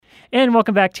And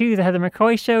welcome back to the Heather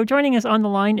McCoy Show. Joining us on the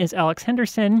line is Alex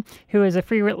Henderson, who is a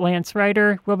freelance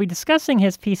writer. We'll be discussing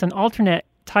his piece on Alternate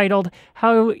titled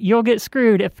How You'll Get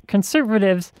Screwed If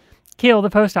Conservatives Kill the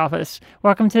Post Office.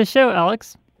 Welcome to the show,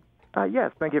 Alex.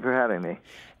 Yes, thank you for having me.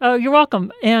 You're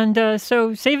welcome. And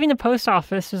so saving the post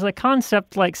office is a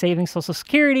concept like saving Social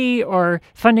Security or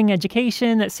funding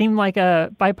education that seemed like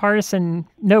a bipartisan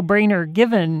no-brainer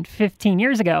given 15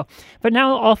 years ago. But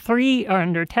now all three are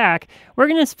under attack. We're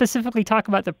going to specifically talk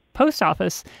about the post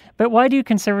office, but why do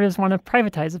conservatives want to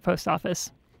privatize the post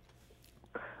office?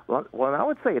 Well, I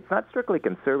would say it's not strictly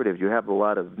conservatives. You have a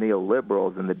lot of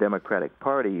neoliberals in the Democratic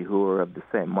Party who are of the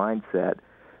same mindset,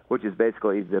 which is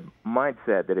basically the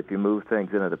mindset that if you move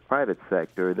things into the private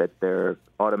sector, that they're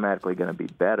automatically going to be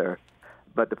better.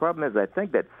 But the problem is I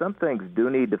think that some things do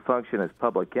need to function as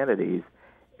public entities,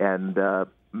 and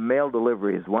mail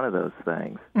delivery is one of those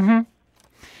things. Mm-hmm.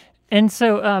 And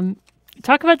so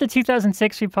talk about the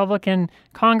 2006 Republican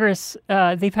Congress.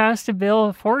 They passed a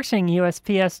bill forcing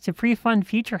USPS to pre-fund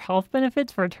future health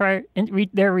benefits for their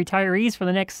retirees for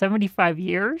the next 75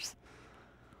 years.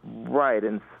 Right,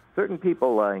 and certain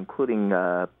people, including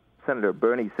Senator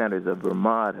Bernie Sanders of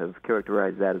Vermont, have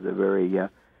characterized that as a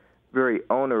very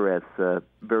onerous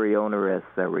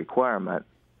requirement.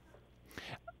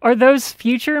 Are those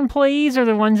future employees or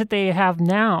the ones that they have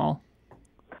now?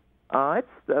 It's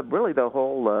really the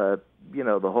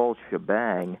whole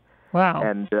shebang. Wow.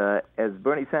 And as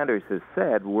Bernie Sanders has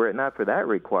said, were it not for that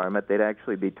requirement, they'd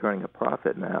actually be turning a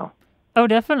profit now. Oh,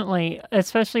 definitely,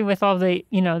 especially with all the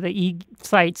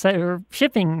e-sites that are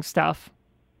shipping stuff.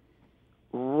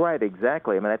 Right,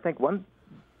 exactly. I mean, I think one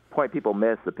point people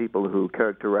miss, the people who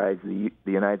characterize the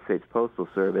United States Postal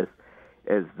Service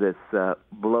as this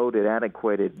bloated,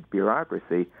 antiquated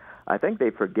bureaucracy, I think they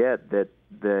forget that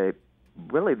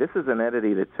really this is an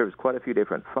entity that serves quite a few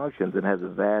different functions and has a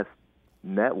vast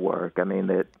network. I mean,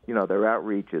 that their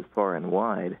outreach is far and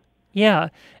wide. Yeah.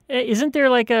 Isn't there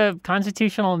like a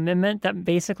constitutional amendment that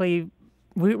basically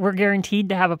we're guaranteed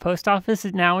to have a post office?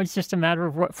 Now it's just a matter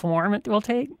of what form it will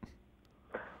take?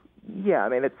 Yeah, I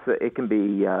mean, it can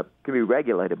be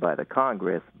regulated by the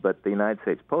Congress, but the United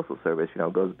States Postal Service,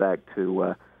 goes back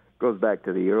to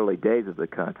the early days of the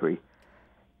country,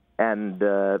 and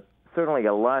certainly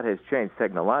a lot has changed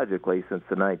technologically since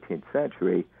the 19th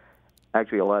century.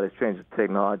 Actually, a lot has changed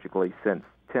technologically since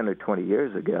 10 or 20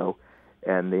 years ago.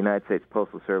 And the United States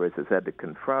Postal Service has had to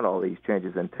confront all these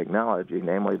changes in technology,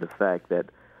 namely the fact that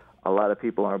a lot of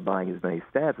people aren't buying as many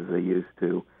stamps as they used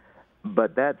to.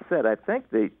 But that said, I think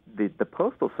the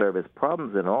Postal Service,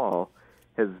 problems and all,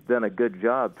 has done a good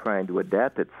job trying to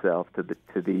adapt itself to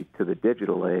the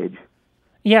digital age.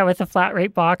 Yeah, with the flat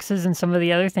rate boxes and some of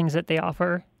the other things that they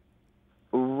offer.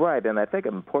 Right, and I think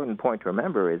an important point to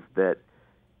remember is that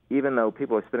even though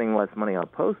people are spending less money on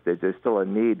postage, there's still a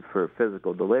need for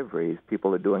physical deliveries.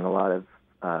 People are doing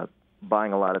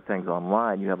buying a lot of things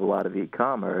online. You have a lot of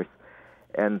e-commerce,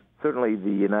 and certainly the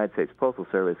United States Postal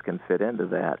Service can fit into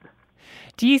that.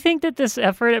 Do you think that this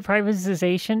effort at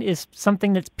privatization is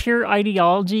something that's pure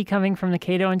ideology coming from the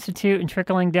Cato Institute and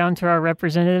trickling down to our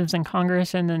representatives in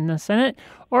Congress and in the Senate?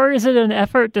 Or is it an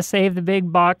effort to save the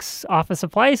big box office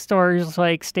supply stores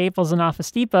like Staples and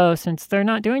Office Depot since they're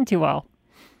not doing too well?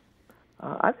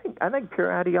 I think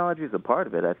pure ideology is a part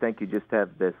of it. I think you just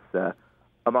have this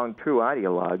among true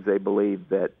ideologues. They believe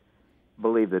that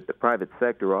the private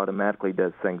sector automatically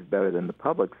does things better than the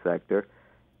public sector,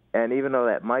 and even though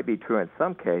that might be true in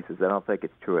some cases, I don't think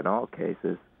it's true in all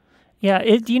cases. Yeah.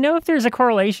 Do you know if there's a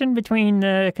correlation between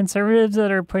the conservatives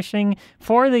that are pushing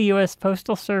for the U.S.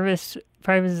 Postal Service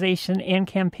privatization and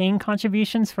campaign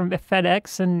contributions from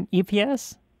FedEx and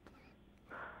UPS?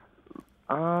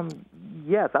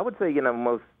 Yes, I would say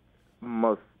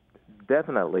most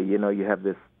definitely. You have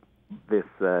this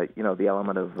the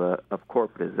element of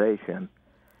corporatization,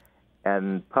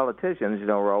 and politicians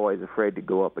are always afraid to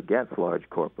go up against large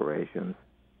corporations.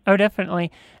 Oh,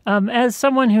 definitely. As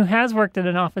someone who has worked at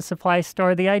an office supply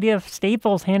store, the idea of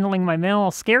Staples handling my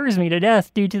mail scares me to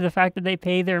death due to the fact that they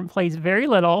pay their employees very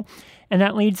little, and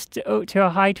that leads to a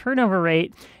high turnover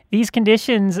rate. These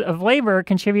conditions of labor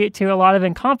contribute to a lot of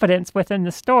incompetence within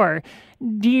the store.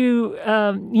 You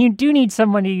do need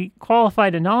somebody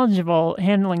qualified and knowledgeable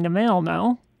handling the mail,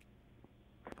 no?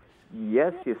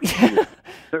 Yes, you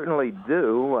certainly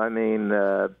do. I mean,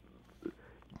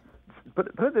 put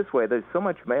it this way: there's so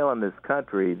much mail in this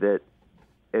country that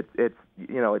it's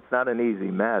not an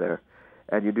easy matter,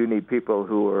 and you do need people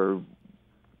who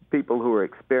are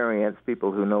experienced,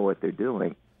 people who know what they're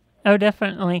doing. Oh,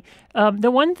 definitely.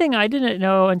 The one thing I didn't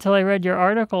know until I read your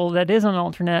article that is on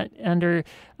Alternate under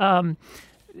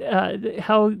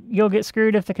how you'll get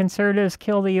screwed if the conservatives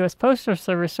kill the U.S. Postal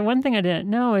Service. So one thing I didn't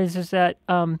know is that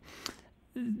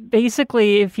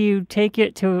basically, if you take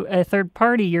it to a third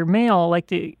party, your mail,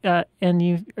 and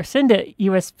you send it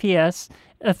USPS,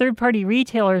 a third party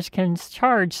retailers can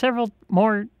charge several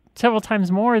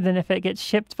times more than if it gets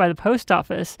shipped by the post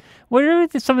office. What are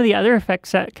some of the other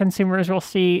effects that consumers will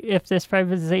see if this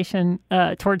privatization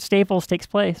towards staples takes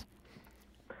place?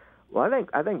 Well,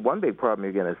 I think one big problem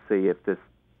you're going to see if this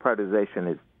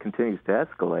privatization continues to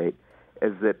escalate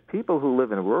is that people who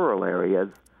live in rural areas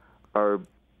are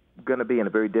going to be in a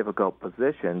very difficult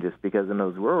position, just because in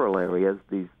those rural areas,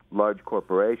 these large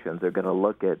corporations are going to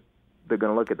look at the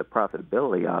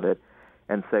profitability of it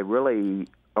and say, really,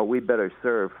 are we better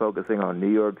served focusing on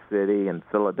New York City and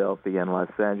Philadelphia and Los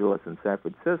Angeles and San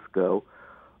Francisco,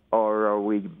 or are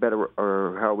we better,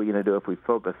 or how are we going to do if we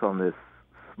focus on this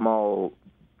small,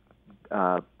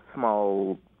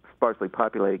 sparsely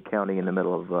populated county in the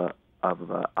middle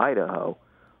of Idaho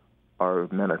or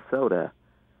Minnesota?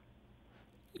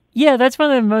 Yeah, that's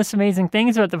one of the most amazing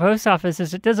things about the post office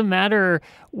is it doesn't matter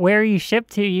where you ship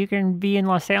to. You can be in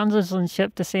Los Angeles and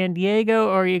ship to San Diego,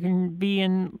 or you can be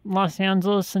in Los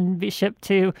Angeles and be shipped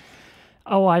to,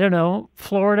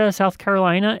 Florida, South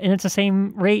Carolina, and it's the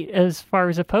same rate as far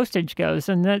as the postage goes.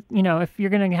 And that, if you're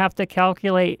going to have to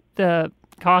calculate the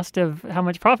cost of how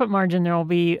much profit margin there will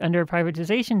be under a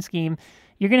privatization scheme,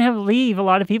 you're going to have to leave a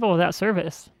lot of people without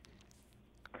service.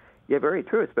 Yeah, very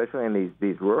true, especially in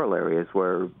these rural areas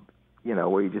where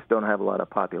you just don't have a lot of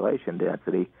population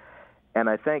density. And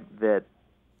I think that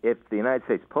if the United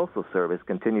States Postal Service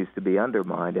continues to be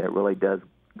undermined, and it really does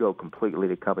go completely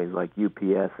to companies like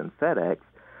UPS and FedEx,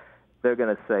 they're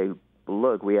going to say,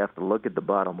 look, we have to look at the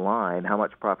bottom line. How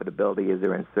much profitability is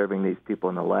there in serving these people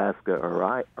in Alaska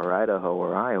or Idaho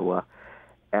or Iowa?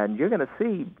 And you're going to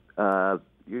see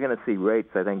rates,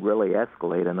 I think, really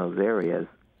escalate in those areas.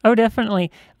 Oh,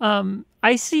 definitely.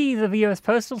 I see the U.S.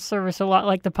 Postal Service a lot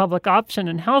like the public option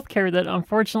in healthcare that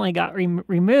unfortunately got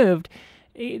removed.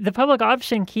 The public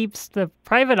option keeps the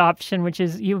private option, which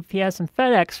is UPS and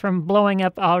FedEx, from blowing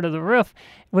up out of the roof.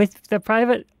 With the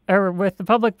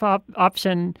public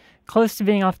option close to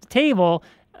being off the table,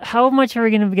 how much are we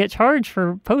going to get charged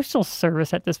for postal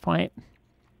service at this point?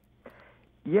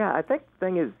 Yeah, I think the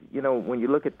thing is, when you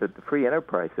look at the free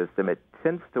enterprise system, it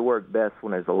tends to work best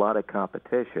when there's a lot of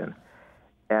competition.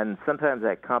 And sometimes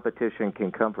that competition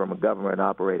can come from a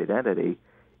government-operated entity,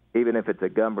 even if it's a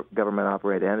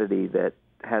government-operated entity that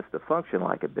has to function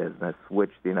like a business,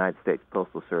 which the United States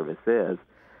Postal Service is.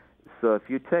 So if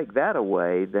you take that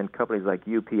away, then companies like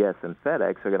UPS and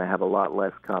FedEx are going to have a lot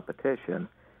less competition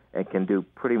and can do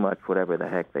pretty much whatever the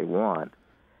heck they want.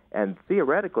 And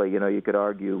theoretically, you could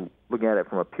argue, looking at it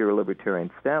from a pure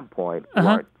libertarian standpoint,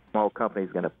 aren't small companies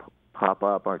going to pop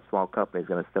up? Aren't small companies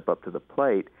going to step up to the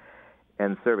plate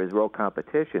and serve as real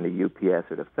competition to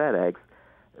UPS or to FedEx?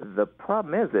 The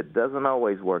problem is it doesn't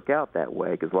always work out that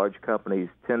way because large companies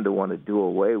tend to want to do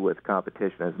away with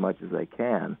competition as much as they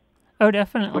can. Oh,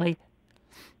 definitely.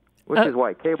 Which is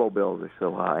why cable bills are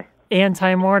so high. And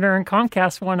Time Warner and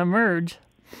Comcast want to merge.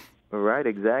 Right,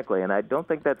 exactly. And I don't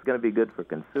think that's going to be good for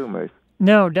consumers.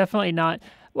 No, definitely not.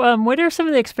 What are some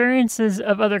of the experiences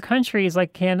of other countries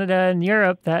like Canada and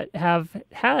Europe that have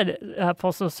had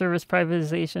postal service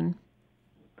privatization?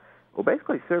 Well,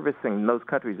 basically servicing those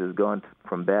countries has gone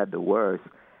from bad to worse.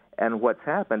 And what's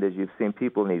happened is you've seen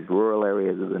people in these rural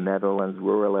areas of the Netherlands,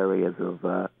 rural areas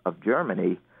of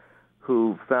Germany,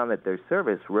 who found that their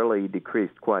service really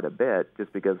decreased quite a bit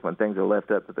just because when things are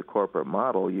left up to the corporate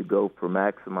model, you go for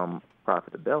maximum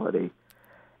profitability.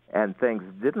 And things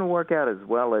didn't work out as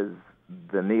well as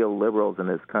the neoliberals in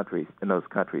those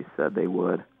countries said they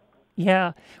would.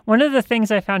 Yeah. One of the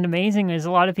things I found amazing is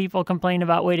a lot of people complain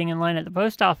about waiting in line at the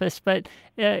post office, but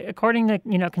according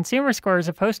to consumer scores,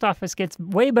 the post office gets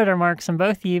way better marks than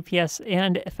both UPS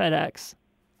and FedEx.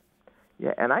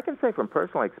 Yeah, and I can say from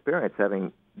personal experience,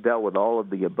 having dealt with all of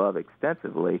the above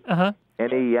extensively,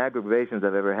 any aggravations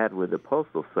I've ever had with the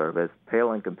Postal Service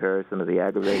pale in comparison to the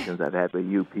aggravations I've had with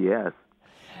UPS.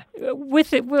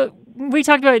 With it, we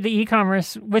talked about the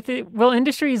e-commerce. With it, will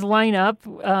industries line up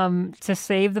to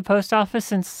save the post office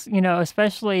since,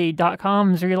 especially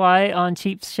 .coms rely on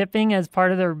cheap shipping as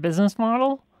part of their business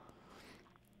model?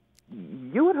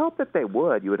 You would hope that they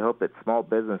would. You would hope that small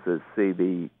businesses see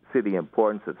the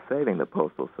importance of saving the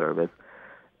Postal Service.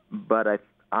 But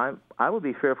I would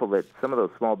be fearful that some of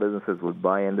those small businesses would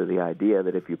buy into the idea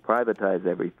that if you privatize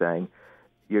everything,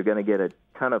 you're going to get a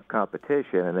ton of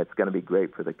competition and it's going to be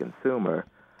great for the consumer.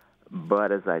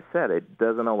 But as I said, it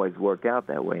doesn't always work out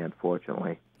that way,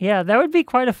 unfortunately. Yeah, that would be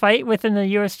quite a fight within the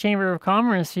U.S. Chamber of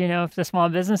Commerce, if the small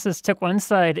businesses took one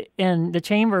side and the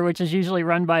chamber, which is usually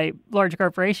run by large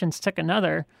corporations, took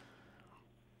another.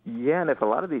 Yeah, and if a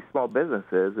lot of these small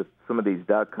businesses, if some of these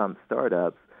dot-com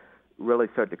startups really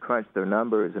start to crunch their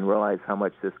numbers and realize how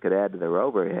much this could add to their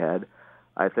overhead,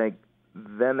 I think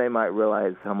then they might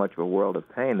realize how much of a world of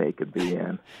pain they could be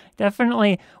in.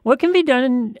 Definitely. What can be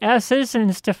done as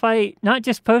citizens to fight not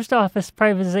just post office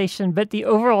privatization, but the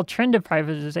overall trend of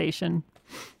privatization?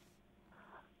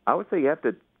 I would say you have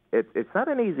to. It's not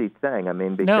an easy thing. I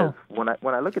mean, because when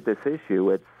I look at this issue,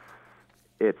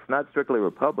 it's not strictly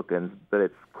Republicans, but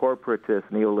it's corporatist,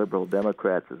 neoliberal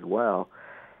Democrats as well.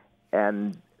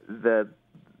 And the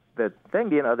thing,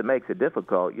 that makes it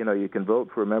difficult, you can vote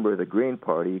for a member of the Green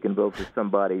Party, you can vote for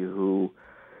somebody who,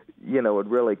 would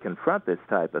really confront this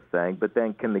type of thing, but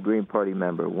then can the Green Party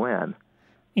member win?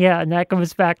 Yeah, and that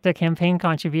goes back to campaign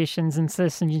contributions and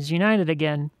Citizens United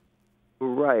again.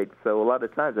 Right. So a lot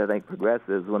of times I think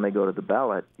progressives, when they go to the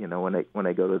ballot, when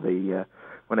they go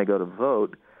to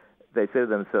vote, they say to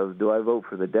themselves, do I vote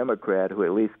for the Democrat who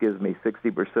at least gives me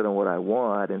 60% of what I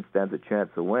want and stands a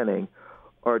chance of winning,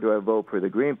 or do I vote for the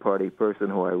Green Party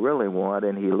person who I really want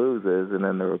and he loses and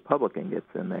then the Republican gets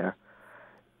in there?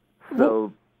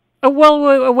 So, well,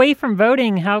 away from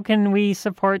voting, how can we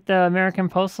support the American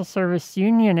Postal Service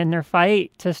Union in their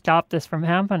fight to stop this from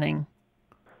happening?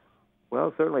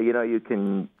 Well, certainly, you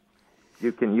can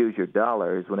use your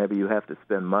dollars whenever you have to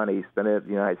spend money. Spend it at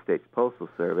the United States Postal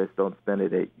Service. Don't spend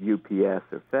it at UPS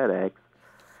or FedEx.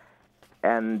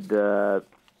 And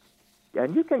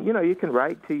you can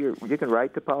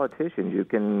write to politicians. You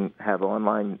can have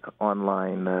online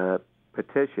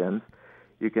petitions.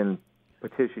 You can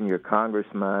petition your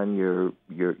congressman, your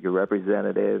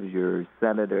representatives, your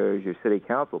senators, your city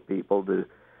council people to.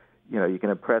 You can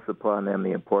impress upon them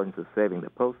the importance of saving the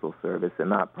Postal Service and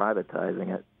not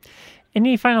privatizing it.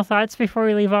 Any final thoughts before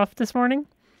we leave off this morning?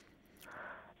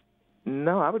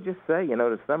 No, I would just say,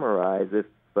 to summarize, if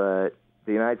the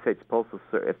United States Postal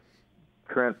Service, if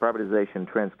current privatization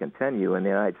trends continue and the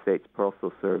United States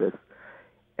Postal Service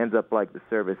ends up like the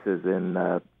services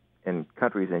in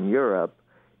countries in Europe,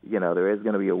 there is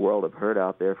going to be a world of hurt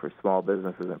out there for small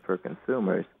businesses and for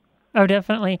consumers. Oh,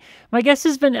 definitely. My guest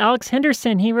has been Alex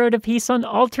Henderson. He wrote a piece on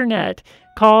Alternet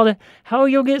called How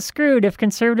You'll Get Screwed If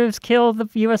Conservatives Kill the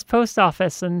U.S. Post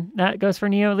Office, and that goes for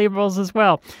neoliberals as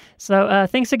well. So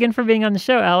thanks again for being on the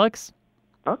show, Alex.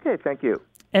 Okay, thank you.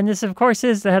 And this, of course,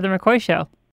 is The Heather McCoy Show.